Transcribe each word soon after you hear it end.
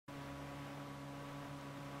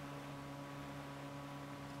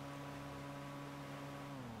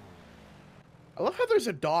I love how there's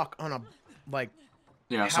a dock on a, like,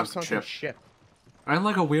 Yeah, half-sunken ship. And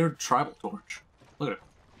like a weird tribal torch. Look at it.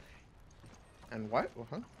 And what?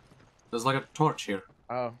 Huh? There's like a torch here.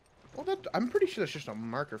 Oh. Well, I'm pretty sure that's just a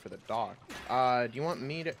marker for the dock. Do you want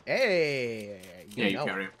me to... Hey! Yeah, you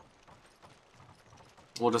carry it.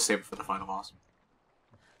 We'll just save it for the final boss.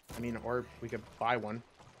 I mean, or we could buy one.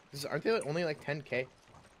 Aren't they only like 10k?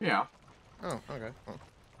 Yeah. Oh, okay. Oh.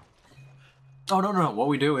 Oh, no. What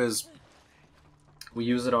we do is we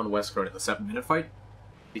use it on Westcoast in the 7-minute fight.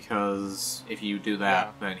 Because if you do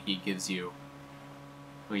that, then he gives you...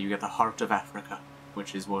 Well, you get the Heart of Africa,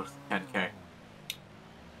 which is worth 10k.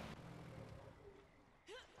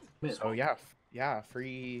 So yeah,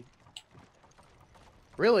 free...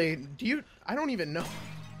 Really? Do you... I don't even know.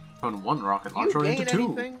 Turn one rocket launcher into two.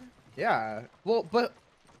 Anything? Yeah. Well, but...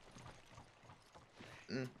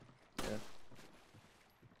 yeah.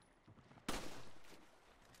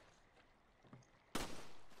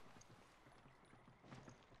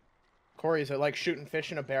 Corey, is it like shooting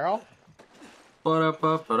fish in a barrel? Oh,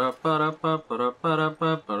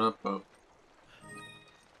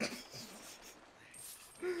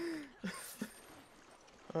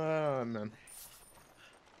 man.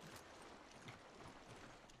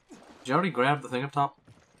 Did you already grab the thing up top?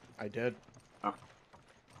 I did. Oh.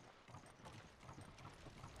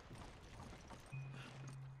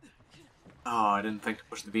 Oh, I didn't think to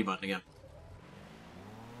push the B button again.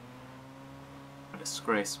 A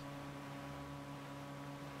disgrace.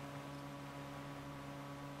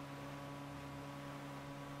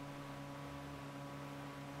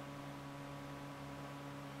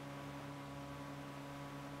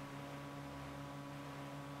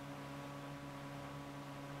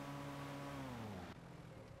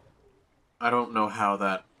 I don't know how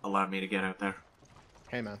that allowed me to get out there.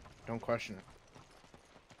 Hey, man. Don't question it.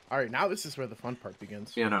 Alright, now this is where the fun part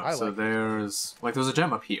begins. You know, so there's a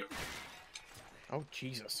gem up here. Oh,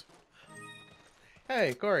 Jesus.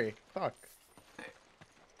 Hey, Corey. Fuck. Hey.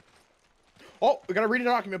 Oh, we gotta read a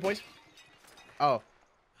document, boys. Oh.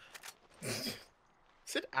 Is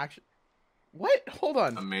it actually... What? Hold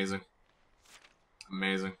on. Amazing.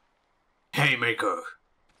 Amazing. Haymaker.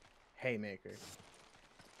 Haymaker.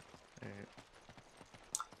 Alright.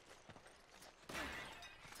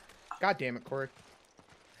 God damn it, Corey.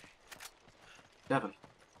 Devin.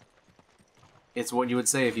 It's what you would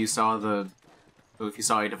say if you saw a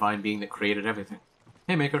divine being that created everything.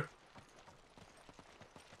 Haymaker.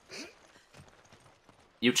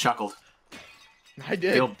 You chuckled. I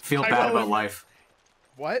did. Feel bad about life.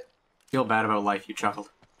 What? Feel bad about life, you chuckled.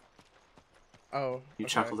 Oh. You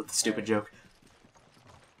chuckled at the stupid joke.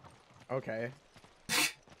 Okay.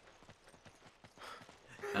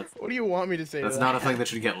 What do you want me to say? That's not a thing that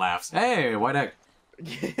should get laughs. Hey, white egg.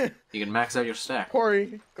 You can max out your stack.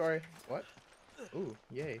 Corey. What? Ooh,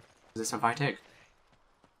 yay. Is this a white egg?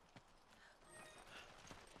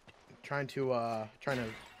 Trying to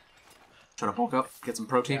bulk up, get some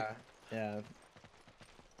protein. Yeah.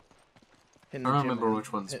 I don't remember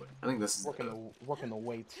which one's. I think this is working the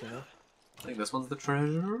weights, you know. I think this one's the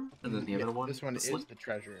treasure, and then the other one. This one is slip. the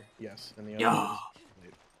treasure. Yes, and the other one is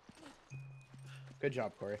the Good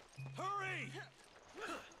job, Corey. Hurry!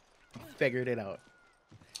 Figured it out.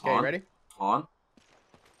 Okay, ready? On.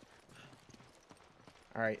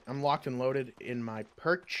 All right, I'm locked and loaded in my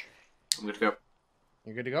perch. I'm good to go.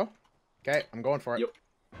 You're good to go? Okay, I'm going for it. Yep.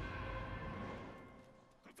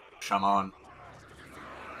 Shaman.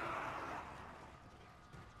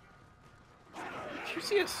 Did you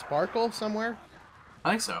see a sparkle somewhere?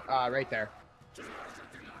 I think so. Right there.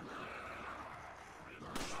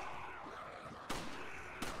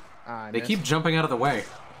 They keep jumping out of the way.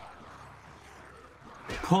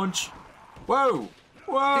 Punch. Whoa!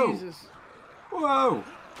 Whoa! Jesus. Whoa!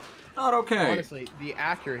 Not okay. Honestly, the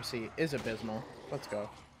accuracy is abysmal. Let's go.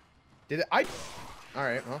 Did it?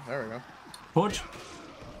 Alright, well, there we go. Punch.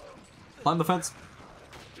 Climb the fence.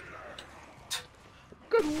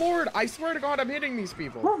 Good lord, I swear to God I'm hitting these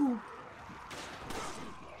people. Woo.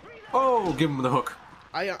 Oh, give him the hook.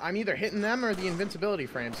 I'm either hitting them or the invincibility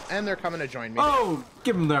frames, and they're coming to join me. Oh,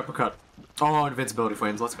 give him the uppercut. Oh, invincibility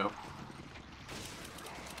flames, let's go.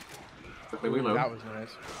 Quickly reload. That was nice.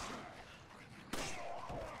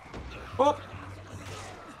 Oh!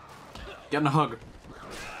 Getting a hug.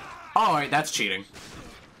 Alright, that's cheating.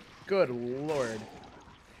 Good lord.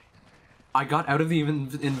 I got out of the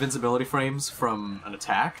invincibility frames from an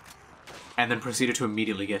attack, and then proceeded to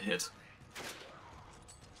immediately get hit.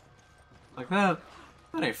 Like that.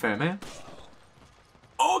 That ain't fair, man.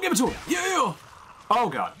 Oh, give it to him! Yeah! Oh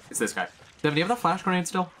god, it's this guy. Devin, do you have that flash grenade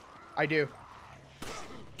still? I do.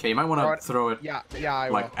 Okay, you might want to throw it. Yeah, I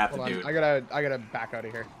like will. at Hold the on. dude. I gotta back out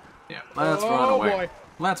of here. Yeah, let's run away. Boy.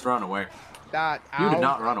 Let's run away. That. You did Ow.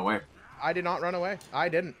 not run away. I did not run away. I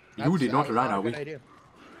didn't. You did not That was run not a away. good idea.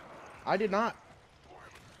 I did not.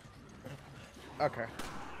 Okay.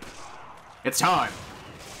 It's time.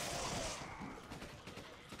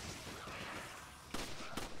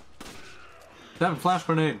 Damn flash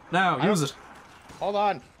grenade. Now, use it. Hold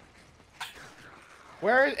on.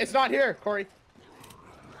 Where is it's not here, Corey.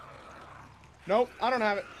 Nope, I don't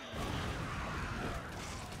have it.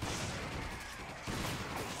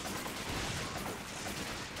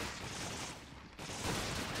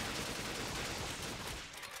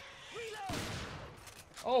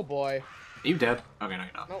 Oh boy. Are you dead? Okay, no,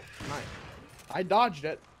 you're not. Nope, not. I dodged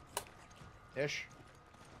it. Ish.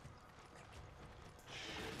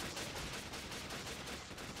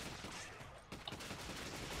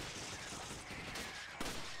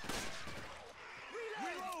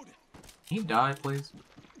 Can you die, please?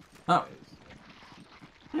 Oh.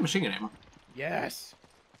 Hey, machine gun ammo. Yes.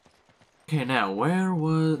 Okay, now, where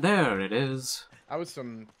was... There it is. That was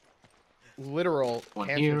some literal One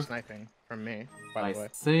cancer here. sniping from me, by the way. I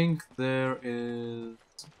think there is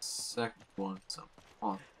a second one. So,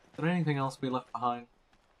 hold on. Is there anything else we left behind?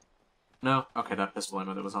 No? Okay, that pistol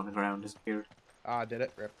ammo that was on the ground disappeared. Ah, did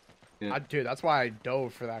it? Rip. Yeah. Dude, that's why I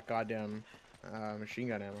dove for that goddamn machine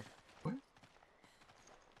gun ammo. Where?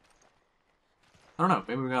 I don't know.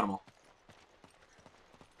 Maybe we got them all.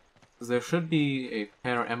 Because there should be a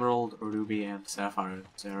pair of emerald, ruby, and sapphire in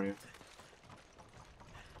this area.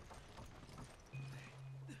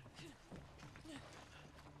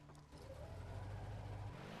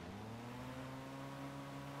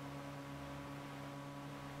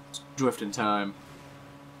 Drift in time.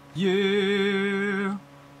 Yeah!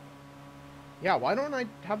 Yeah, why don't I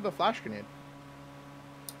have the flash grenade?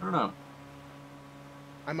 I don't know.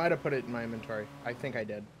 I might have put it in my inventory. I think I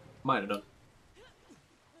did. Might have done.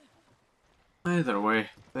 Either way,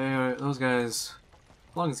 those guys,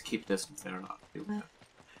 as long as you keep distance, they're not too bad.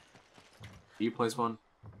 Do you place one?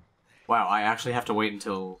 Wow, I actually have to wait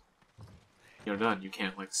until you're done. You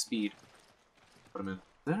can't, like, speed. Put them in. Is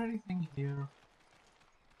there anything here?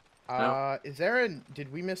 No? Is there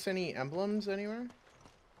did we miss any emblems anywhere?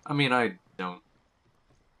 I mean, I don't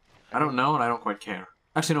know, and I don't quite care.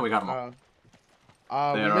 Actually, no, we got them all.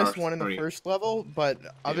 We There missed are one in the 3. first level, but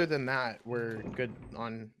other than that, we're good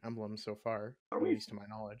on emblems so far, Are at we? least to my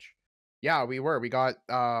knowledge. Yeah, we were. We got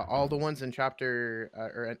all the ones in chapter,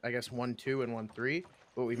 or I guess 1-2 and 1-3,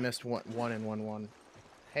 but we missed 1 and 1-1. I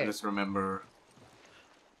Hey, just remember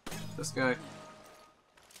this guy.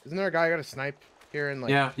 isn't there a guy I got to snipe here in like?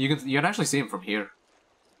 Yeah, you can actually see him from here.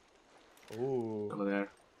 Ooh, Over there.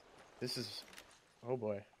 this is. Oh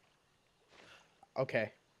boy.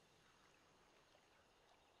 Okay.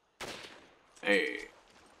 Hey.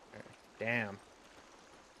 Damn.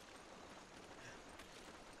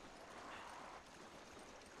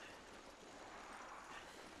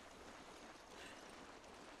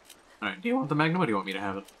 Alright, do you want the Magnum or do you want me to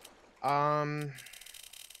have it?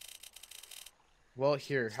 Well,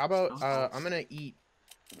 here. How about I'm gonna eat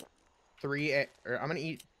 3 I'm gonna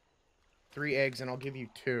eat 3 eggs and I'll give you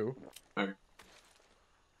 2. Okay.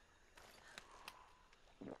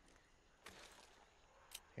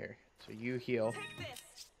 Here. So you heal. Take this.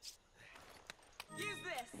 Use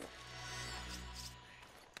this.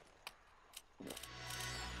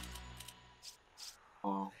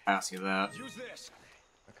 I'll pass you that. Use this.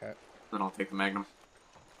 Okay. Then I'll take the Magnum.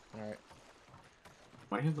 All right.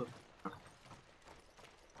 Why do you have the... Okay.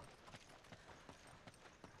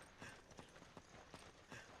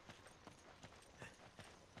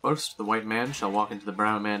 First, the white man shall walk into the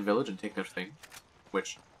brown man village and take their thing,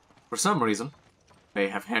 which, for some reason, they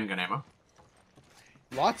have handgun ammo.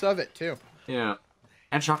 Lots of it too. Yeah.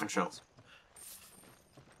 And shotgun shells.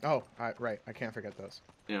 Oh, right. I can't forget those.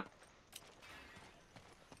 Yeah.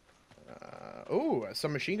 Ooh,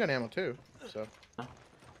 some machine gun ammo too. So.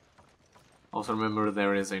 Also remember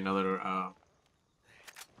there is another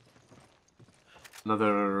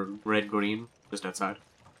red-green just outside.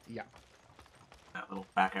 Yeah. That little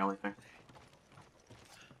back alley thing.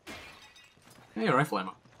 Hey, rifle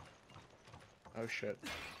ammo. Oh shit. Hey,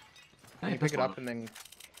 Can you pick it pistol up ammo. and then?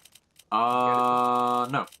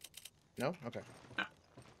 No. No. Okay.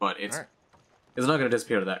 But it's Alright. it's not gonna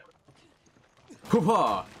disappear that quick.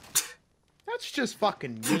 Hoo-ha! That's just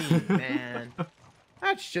fucking mean, man.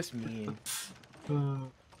 That's just mean.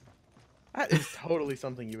 That is totally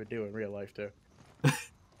something you would do in real life too.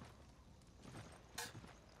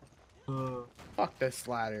 Fuck this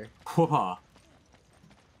ladder. Hoo-ha!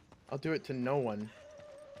 I'll do it to no one,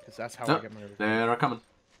 because that's how Oh, I get my revenge. they're coming.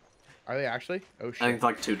 Are they actually? Oh shit. I think it's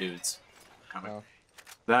like 2 dudes coming. Oh.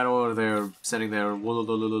 That or they're sending their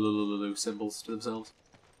symbols to themselves.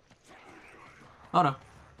 Oh no.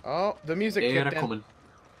 Oh, the music They're kicked in. coming.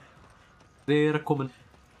 They're coming.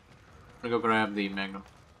 I'm gonna go grab the Magnum.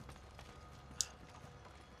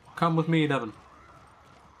 Come with me, Devin.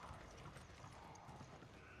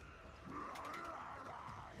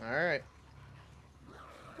 Alright.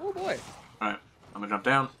 Oh boy. Alright, I'm gonna jump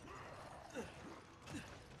down.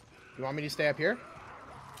 You want me to stay up here?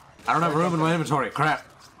 I don't have room in my inventory. Crap.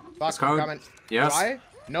 Fuck, code. I'm coming. Yes. Do I?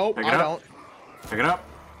 Nope, Pick it I up. don't. Pick it up.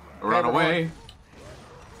 Run we're away.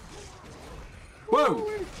 Whoa!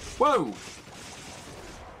 Whoa!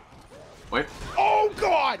 Wait. Oh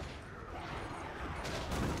god!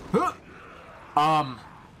 Huh. Are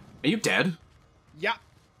you dead? Yeah.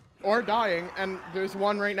 Or dying, and there's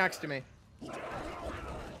one right next to me.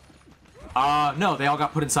 No, they all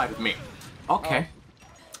got put inside with me. Okay.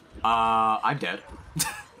 I'm dead.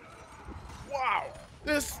 Wow.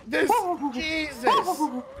 This, Jesus.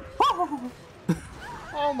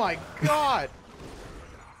 Oh my god.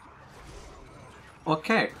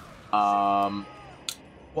 Okay. Well,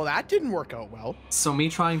 that didn't work out well. So me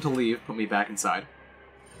trying to leave put me back inside.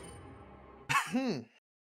 That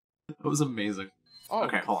was amazing. Oh,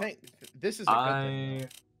 okay, hold on. This is a good thing.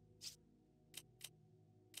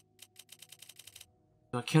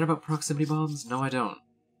 Do I care about proximity bombs? No, I don't.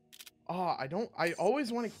 Oh, I don't. I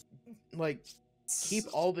always want to, like, keep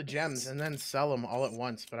all the gems and then sell them all at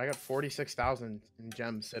once, but I got 46,000 in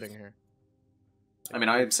gems sitting here. I mean,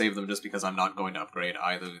 I'd save them just because I'm not going to upgrade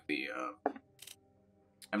either the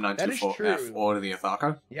M924F or the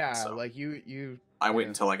Athaka. Yeah, so like you. I wait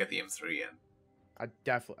until I get the M3 in. I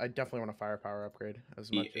definitely want a firepower upgrade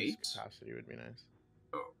as much E8? as capacity would be nice.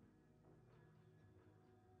 Oh.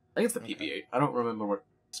 I think it's the PP8. I don't remember what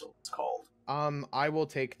it's called. I will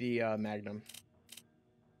take the Magnum.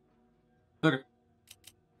 Okay.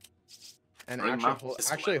 And Bring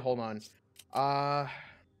actually, hold on.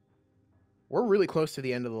 We're really close to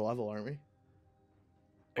the end of the level, aren't we?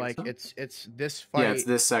 Like so? it's this fight. Yeah, it's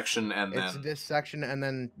this section and then it's this section and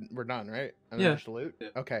then we're done, right? And yeah. then just loot. Yeah.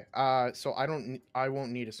 Okay. So I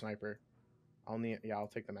won't need a sniper. I'll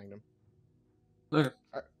take the Magnum. Okay.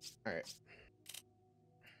 All right.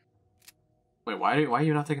 Wait, why are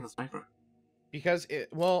you not taking the sniper? Because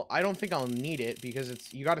I don't think I'll need it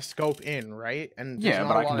because you got to scope in, right? And yeah,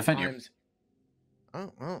 but I can defend you.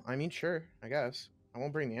 Oh, well, I mean, sure, I guess. I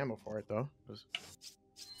won't bring the ammo for it though.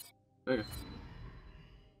 Okay.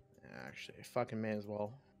 Actually, fucking may as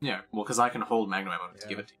well. Yeah, well, because I can hold Magnum ammo to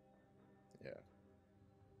give it to you.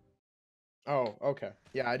 Yeah. Oh, okay.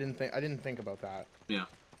 Yeah, I didn't think about that. Yeah.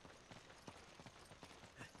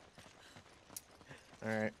 All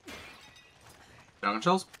right. Dragon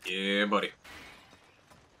shells? Yeah, buddy.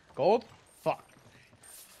 Gold? Fuck.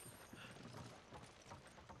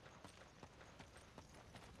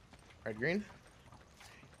 Red, green.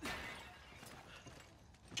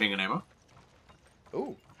 Chain gun ammo.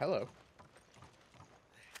 Ooh, hello.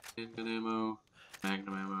 Chain gun ammo.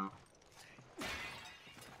 Magnum ammo.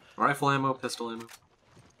 Rifle ammo. Pistol ammo.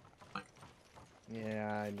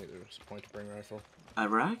 Yeah, I knew there was a point to bring rifle. I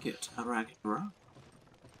rack it, bro.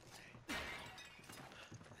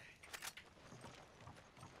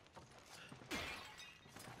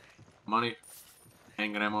 Money.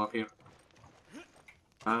 Handgun ammo up here.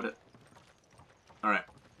 Found it. Alright.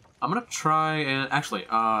 I'm gonna try and... Actually,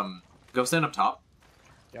 go stand up top.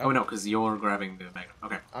 Yep. Oh, no, because you're grabbing the Magnum.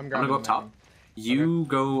 Okay. I'm gonna go up top. You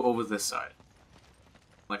go over this side.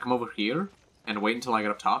 Like, come over here, and wait until I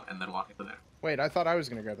get up top, and then walk into there. Wait, I thought I was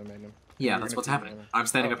gonna grab the Magnum. Yeah, that's what's happening. I'm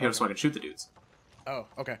standing up here so I can shoot the dudes. Oh,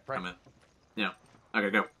 okay. Right. I'm in. Yeah. Okay,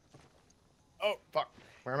 go. Oh, fuck.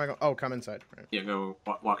 Where am I going? Oh, come inside. Right. Yeah, go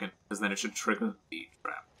walk in, because then it should trigger the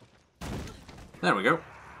trap. There we go.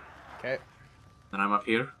 Okay. Then I'm up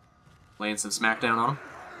here, laying some smackdown on him.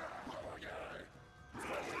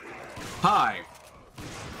 Hi!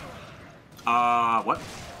 What?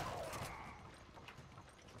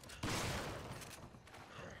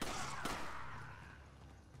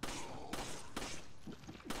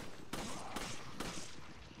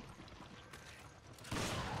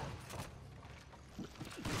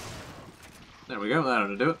 There we go, that ought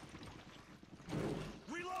to do it.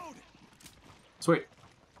 Reload. Sweet.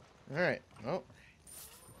 Alright, oh.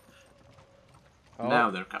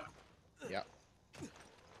 Now they're coming. Yeah.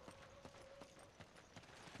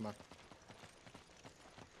 Come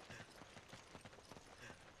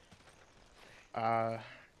on.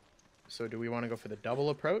 So do we want to go for the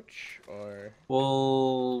double approach, or?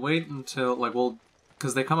 We'll wait until, like,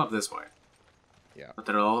 because they come up this way. Yeah. But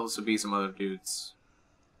there'll also be some other dudes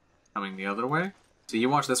coming the other way. So you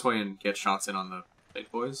watch this way and get shots in on the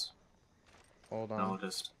big boys. Hold And I'll on.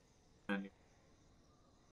 just...